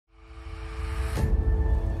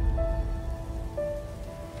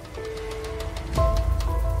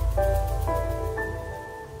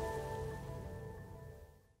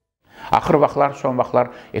Axır vaxtlar, son vaxtlar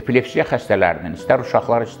epilepsiya xəstələrinin istər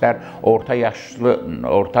uşaqlar, istər orta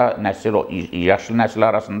nəsil, yaşlı nəsil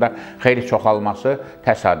arasında xeyli çoxalması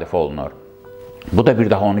təsadüf olunur. Bu da bir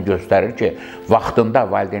daha onu göstərir ki, vaxtında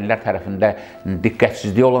valideynlər tərəfində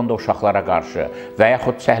diqqətsizlik olanda uşaqlara qarşı və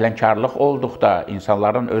yaxud səhlənkarlıq olduqda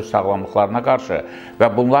insanların öz sağlamlıqlarına qarşı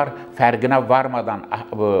və bunlar fərqinə varmadan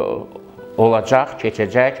olacaq,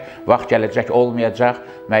 keçəcək, vaxt gələcək, olmayacaq,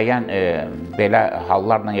 müəyyən belə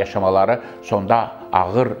hallarla yaşamaları sonda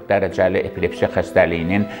ağır dərəcəli epilepsiya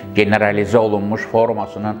xəstəliyinin generalizə olunmuş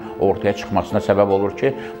formasının ortaya çıxmasına səbəb olur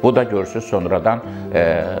ki, bu da görürsünüz sonradan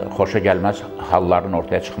xoşa gəlməz halların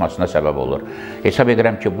ortaya çıxmasına səbəb olur. Hesab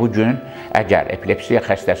edirəm ki, bugün əgər epilepsiya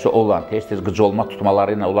xəstəsi olan, tez-tez qıcolma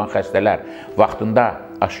tutmaları ilə olan xəstələr vaxtında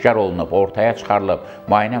aşkar olunub, ortaya çıxarılıb,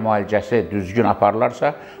 müayinə müalicəsi düzgün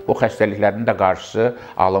aparılarsa, bu xəstəliklərin də qarşısı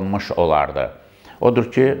alınmış olardı.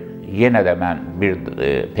 Odur ki, yenə də mən bir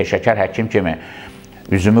peşəkar həkim kimi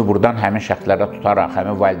üzümü buradan həmin şəxslərə tutaraq,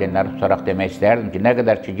 həmin valideynləri tutaraq demək istəyərdim ki, nə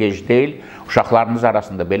qədər ki, gec deyil, uşaqlarınız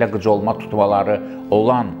arasında belə qıcolma tutmaları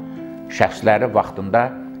olan şəxsləri vaxtında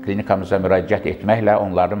klinikamıza müraciət etməklə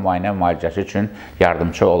onların müayinə müalicəsi üçün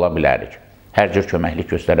yardımcı ola bilərik. Hər cür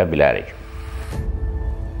köməklik göstərə bilərik.